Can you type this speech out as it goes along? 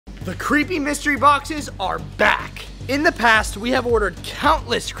The creepy mystery boxes are back. In the past, we have ordered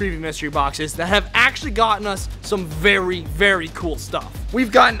countless creepy mystery boxes that have actually gotten us some very, very cool stuff.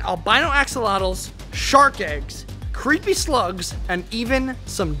 We've gotten albino axolotls, shark eggs, creepy slugs, and even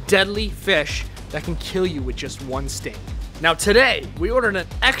some deadly fish that can kill you with just one sting. Now today, we ordered an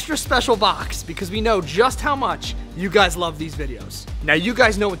extra special box because we know just how much you guys love these videos. Now you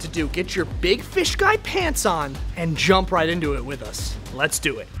guys know what to do. Get your big fish guy pants on and jump right into it with us. Let's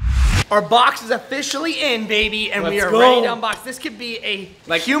do it. Our box is officially in, baby, and we are ready to unbox. This could be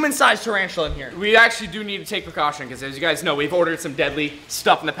a human-sized tarantula in here. We actually do need to take precaution because, as you guys know, we've ordered some deadly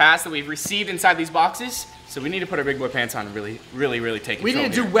stuff in the past that we've received inside these boxes. So we need to put our big boy pants on and really take control. We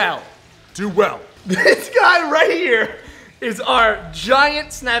need to do well. Do well. This guy right here is our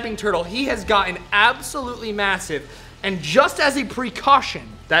giant snapping turtle. He has gotten absolutely massive. And just as a precaution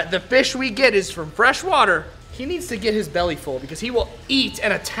that the fish we get is from fresh water, he needs to get his belly full because he will eat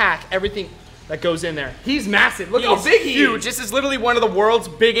and attack everything that goes in there. He's massive. Look how big he is. Huge. This is literally one of the world's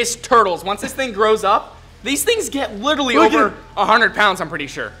biggest turtles. Once this thing grows up, these things get literally over 100 pounds, I'm pretty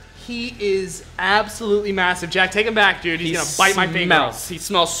sure. He is absolutely massive. Jack, take him back, dude. He's gonna bite my finger. He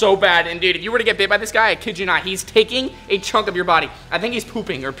smells so bad. And dude, if you were to get bit by this guy, I kid you not, he's taking a chunk of your body. I think he's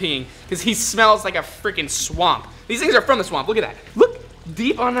pooping or peeing because he smells like a freaking swamp. These things are from the swamp. Look at that. Look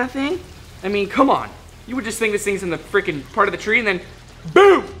deep on that thing. I mean, come on. You would just think this thing's in the freaking part of the tree and then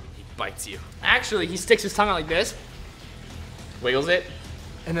boom, he bites you. Actually, he sticks his tongue out like this. Wiggles it.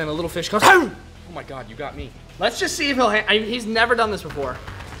 And then a little fish goes, oh my God, you got me. Let's just see if he'll, he's never done this before.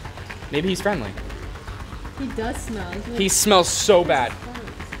 Maybe he's friendly. He does smell. He smells so bad.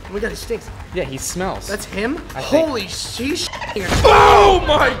 Oh my God, he stinks. Yeah, he smells. That's him? Holy sheesh. Oh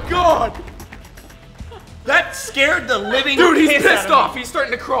my God. That scared the living dude, he's pissed off. He's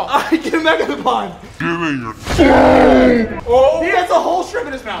starting to crawl. Get him back in the pond. Oh, he has a whole shrimp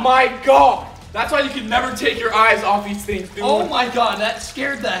in his mouth. My God. That's why you can never take your eyes off these things, dude. Oh my God, that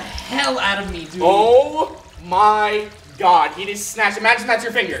scared the hell out of me, dude. Oh my God, he just snatched. Imagine that's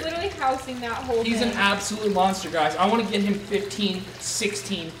your finger. He's literally housing that whole He's thing. an absolute monster, guys. I want to get him 15,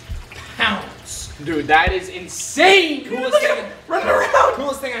 16 pounds. Dude, that is insane. Coolest thing. Running around.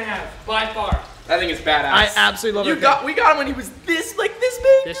 Coolest thing I have, by far. That thing is badass. I absolutely love it. We got him when he was this big.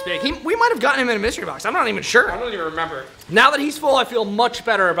 This big. We might have gotten him in a mystery box. I'm not even sure. I don't even remember. Now that he's full, I feel much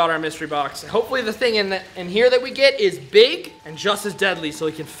better about our mystery box. Hopefully the thing in here that we get is big and just as deadly so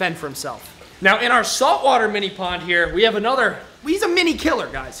he can fend for himself. Now in our saltwater mini pond here, we have another, he's a mini killer,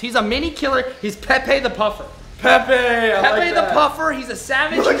 guys. He's a mini killer. He's Pepe the Puffer. Pepe the Puffer, he's a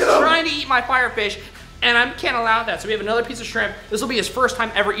savage. He's trying to eat my firefish. And I can't allow that, so we have another piece of shrimp. This will be his first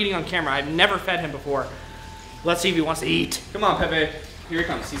time ever eating on camera. I've never fed him before. Let's see if he wants to eat. Come on, Pepe. Here he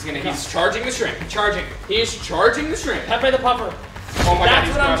comes. He's charging the shrimp. He is charging the shrimp. Pepe the Puffer. Oh my God, That's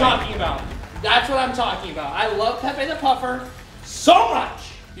what I'm talking about. That's what I'm talking about. I love Pepe the Puffer so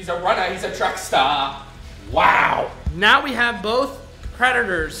much. He's a runner. He's a truck star. Wow. Now we have both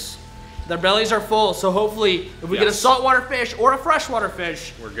predators. Their bellies are full, so hopefully if we get a saltwater fish or a freshwater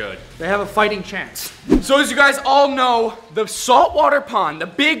fish, we're good. They have a fighting chance. So as you guys all know, the saltwater pond, the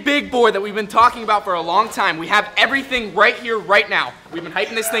big boy that we've been talking about for a long time, we have everything right here, right now. We've been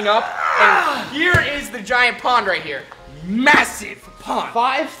hyping this thing up, and here is the giant pond right here. Massive pond.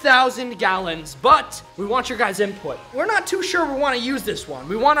 5,000 gallons, but we want your guys' input. We're not too sure we want to use this one.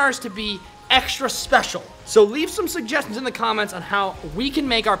 We want ours to be extra special. So leave some suggestions in the comments on how we can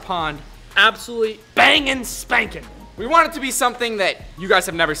make our pond absolutely bangin' spankin'. We want it to be something that you guys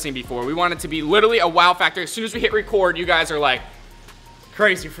have never seen before. We want it to be literally a wow factor. As soon as we hit record, you guys are like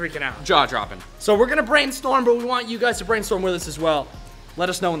crazy freaking out. Jaw dropping. So we're gonna brainstorm, but we want you guys to brainstorm with us as well. Let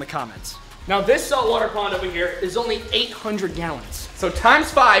us know in the comments. Now this saltwater pond over here is only 800 gallons. So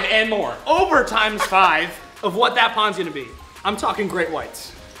times 5 and more. Over times 5 of what that pond's gonna be. I'm talking great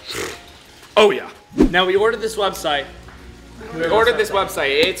whites. Oh yeah. Now we ordered this website. We ordered this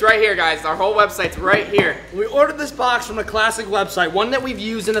website. It's right here, guys. Our whole website's right here. We ordered this box from a classic website, one that we've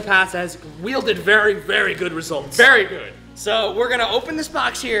used in the past that has wielded very, very good results. Very good. So we're gonna open this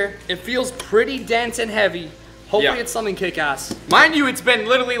box here. It feels pretty dense and heavy. Hopefully it's something kick-ass. Mind you, it's been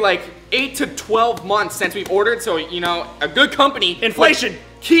literally like 8 to 12 months since we ordered, so you know, a good company. Inflation.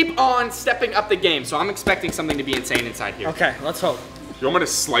 Keep on stepping up the game, so I'm expecting something to be insane inside here. Okay, let's hope. You want me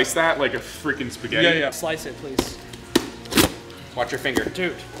to slice that like a freaking spaghetti? Yeah. Slice it, please. Watch your finger.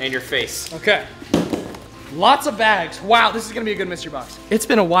 Dude. And your face. Okay. Lots of bags. Wow, this is gonna be a good mystery box. It's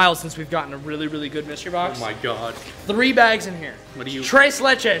been a while since we've gotten a really, really good mystery box. Oh my God. 3 bags in here. What do you? Tres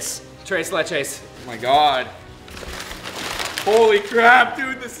leches. Tres leches. Oh my God. Holy crap,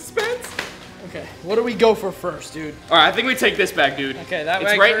 dude, the suspense. Okay, what do we go for first, dude? All right, I think we take this bag, dude. Okay, that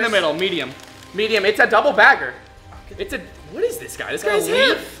It's bag right in the first. middle, medium. Medium, it's a double bagger. It's a, what is this guy? This guy's a hair.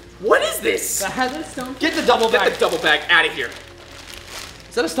 leaf? What is this? Has a stone. Get the double Get bag. the double bag out of here.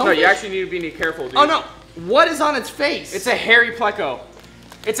 Is that a stone? No, you actually need to be careful, dude. Oh no, what is on its face? It's a hairy pleco.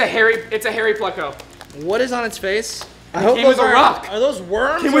 It's a hairy pleco. What is on its face? I It hope came those with a are rock. Are those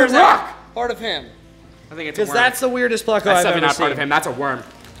worms? Came or with is a that rock. part of him? I think it's a Because worm. that's the weirdest pleco That's I've definitely ever not seen. part of him. That's a worm.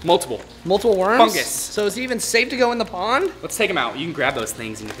 Multiple. Multiple worms? Fungus. So is he even safe to go in the pond? Let's take them out. You can grab those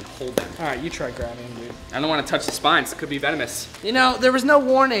things and you can hold them. All right, you try grabbing him, dude. I don't want to touch the spines. It could be venomous. You know, there was no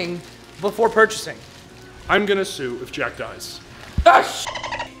warning before purchasing. I'm gonna sue if Jack dies. Ah,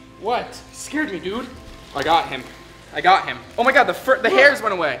 What? scared me, dude. I got him. I got him. Oh my god, the hairs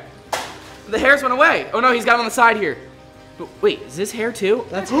went away. The hairs went away. Oh no, he's got it on the side here. But wait, is this hair too?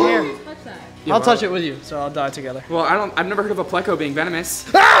 That's hair. Touch that. I'll touch it with you, so I'll die together. Well, I've never heard of a pleco being venomous.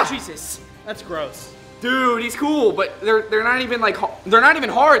 Ah! Jesus. That's gross. Dude, he's cool, but they're not even like they're not even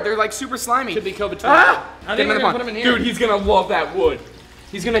hard. They're like super slimy. Could be COVID-19. Ah! I Get think him in we're the gonna pond. put him in here. Dude, he's gonna love that wood.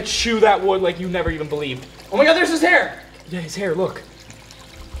 He's gonna chew that wood like you never even believed. Oh my god, there's his hair. Yeah, his hair. Look.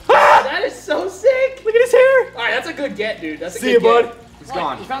 That is so sick. Look at his hair. All right, that's a good get, dude. That's a See good ya, get. bud. He's All right,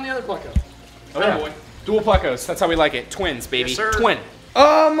 gone. You found the other pleco. Oh yeah, boy. Dual plecos. That's how we like it. Twins, baby. Yes, sir. Twin.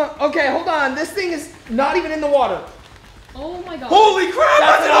 Okay, hold on. This thing is not even in the water. Oh my god. Holy crap!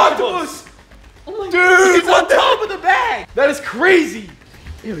 That's an octopus. Oh my god. Dude, It's on top of the bag. that is crazy.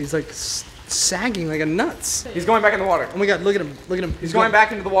 Ew, he's like sagging like a nuts. He's going back in the water. Oh my god, look at him. Look at him. He's going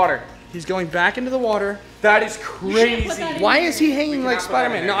back into the water. He's going back into the water. That is put crazy. that in. Why is he hanging like cannot put that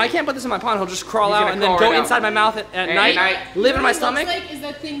in Spider-Man? there. No, I can't put this in my pond. He'll just crawl He's out gonna and then crawl go right out. inside my mouth at At night, night. live in my What it stomach. looks like is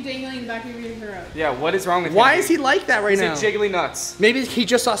that thing dangling in the back of your throat. Yeah, what is wrong with him? Why is he like that right He's now? a jiggly nuts. Maybe he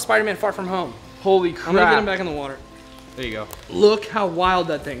just saw Spider-Man Far From Home. Holy I'm gonna get him crap. back in the water. There you go. Look how wild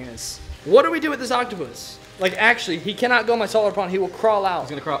that thing is. What do we do with this octopus? Like, actually, he cannot go in my solar pond. He will crawl out. He's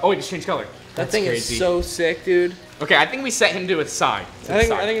gonna crawl. Oh, he just changed color. That thing crazy. is so sick, dude. Okay, I think we set him to his side. I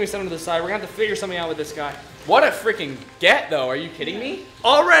think we send him to the side. We're gonna have to figure something out with this guy. What a freaking get, though. Are you kidding me?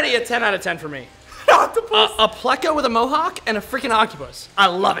 Already a 10 out of 10 for me. Octopus. A pleco with a mohawk and a freaking octopus. I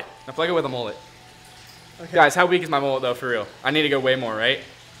love it. A pleco with a mullet. Guys, how weak is my mullet, though, for real? I need to go way more, right?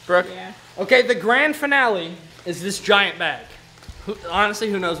 Brooke? Yeah. Okay, the grand finale is this giant bag. Honestly,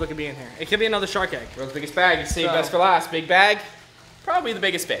 who knows what could be in here? It could be another shark egg. World's biggest bag. You saved So- best for last. Big bag. Probably the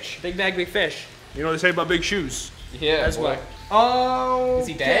biggest fish. Big bag, big fish. You know what they say about big shoes? Yeah, As boy. well. Oh. Is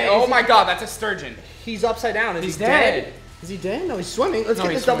he dead? Oh my god, that's a sturgeon. He's upside down. Is He's he dead? dead. Is he dead? No, he's swimming. Let's No,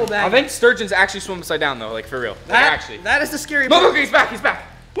 get he's this double swimming. bag. I think sturgeons actually swim upside down, though, like for real. Like, that, actually. that is the scary No, part. look, he's back, he's back.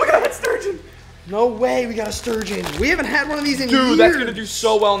 Look at that sturgeon. No way, we got a sturgeon. We haven't had one of these in years. Dude, that's gonna do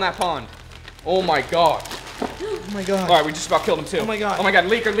so well in that pond. Oh my god. Oh my god. All right, we just about killed him too. Oh my god. Oh my god,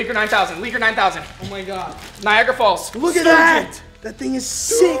 leaker 9000, leaker 9000. Oh my god. Niagara Falls. Look at Sturgeon. that. That thing is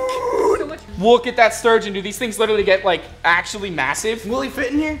sick. So much. Look at that sturgeon, dude. These things literally get like actually massive. Will he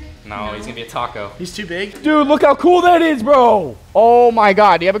fit in here? No, he's gonna be a taco. He's too big. Dude, look how cool that is, bro. Oh my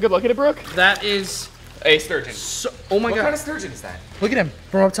god. Do you have a good look at it, Brooke? That is A sturgeon. so. Oh my What god. kind of sturgeon is that? Look at him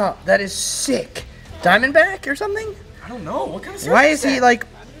from up top. That is sick. Diamondback or something? I don't know. What kind of sturgeon Why is he that? like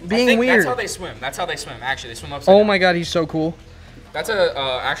I being think weird? That's how they swim. That's how they swim. Actually, they swim upside Oh down. my god, he's so cool. That's a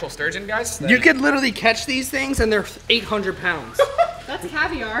actual sturgeon, guys. You could literally catch these things and they're 800 pounds. That's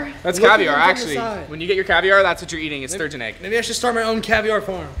caviar. That's Look at caviar, them from the actually. side. When you get your caviar, that's what you're eating. It's sturgeon egg. Maybe I should start my own caviar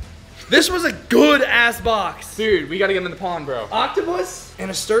farm. This was a good ass box. Dude, we gotta get him in the pond, bro. Octopus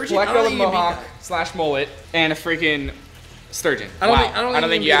and a sturgeon. I don't Pleco think you can beat mohawk that. / mullet and a freaking sturgeon. I don't Wow. think- I don't I don't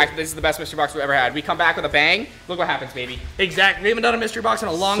think think you you can act. This is the best mystery box we've ever had. We come back with a bang. Look what happens, baby. Exactly. We haven't done a mystery box in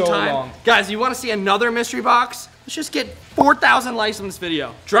a long So time. long. Guys, you want to see another mystery box? Let's just get 4,000 likes on this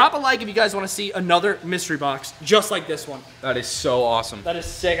video. Drop a like if you guys want to see another mystery box just like this one. That is so awesome. That is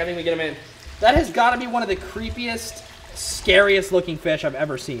sick. I think we get them in. That has got to be one of the creepiest, scariest looking fish I've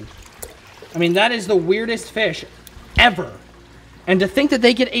ever seen. I mean, that is the weirdest fish ever. And to think that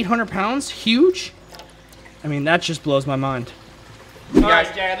they get 800 pounds, huge? I mean, that just blows my mind. All right,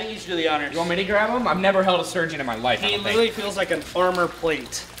 guys- Jack, I think you should do the honors. You want me to grab him? I've never held a sturgeon in my life. I He don't think. literally feels like an armor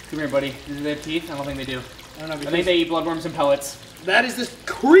plate. Come here, buddy. Do they have teeth? I don't think they do. I don't know. I because think they eat bloodworms and pellets. that is the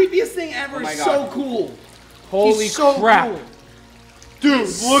creepiest thing ever. Oh my It's God. so cool. Holy He's so crap. cool. Dude,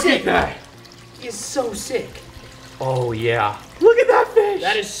 He's look sick. at that. He is so sick. Oh, yeah. Look at that fish.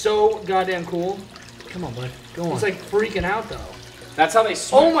 That is so goddamn cool. Come on, bud. Go on. He's like freaking out though. That's how they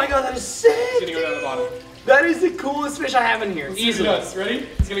swim. Oh my god, that is sick. He's gonna go down the bottom. That is the coolest fish I have in here. Easily. Ready?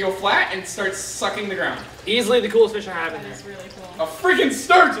 He's gonna go flat and start sucking the ground. Easily the coolest fish I have in That here. is really cool. A freaking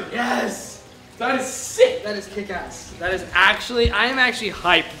sturgeon. Yes. That is sick. That is kick-ass. That is actually, I am actually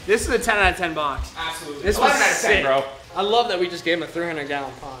hyped. This is a 10 out of 10 box. Absolutely. This was 11 out of 10, sick, bro. I love that we just gave him a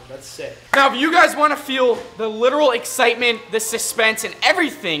 300-gallon pond. That's sick. Now, if you guys want to feel the literal excitement, the suspense, and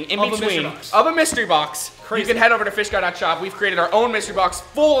everything in between of a mystery box, you can head over to fishguy.shop. We've created our own mystery box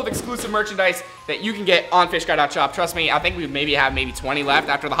full of exclusive merchandise that you can get on fishguy.shop. Trust me, I think we maybe have 20 left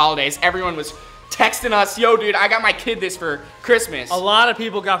after the holidays. Everyone was texting us, yo, dude, I got my kid this for Christmas. A lot of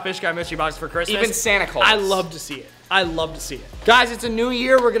people got Fish Guy mystery boxes for Christmas. Even Santa Claus. I love to see it. I love to see it. Guys, it's a new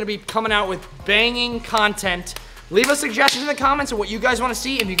year. We're gonna be coming out with banging content. Leave us suggestions in the comments of what you guys want to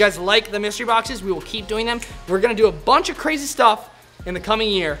see. If you guys like the mystery boxes, we will keep doing them. We're gonna do a bunch of crazy stuff in the coming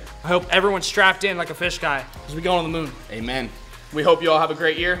year. I hope everyone's strapped in like a fish guy as we go on the moon. Amen. We hope you all have a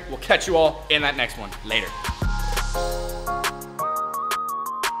great year. We'll catch you all in that next one. Later.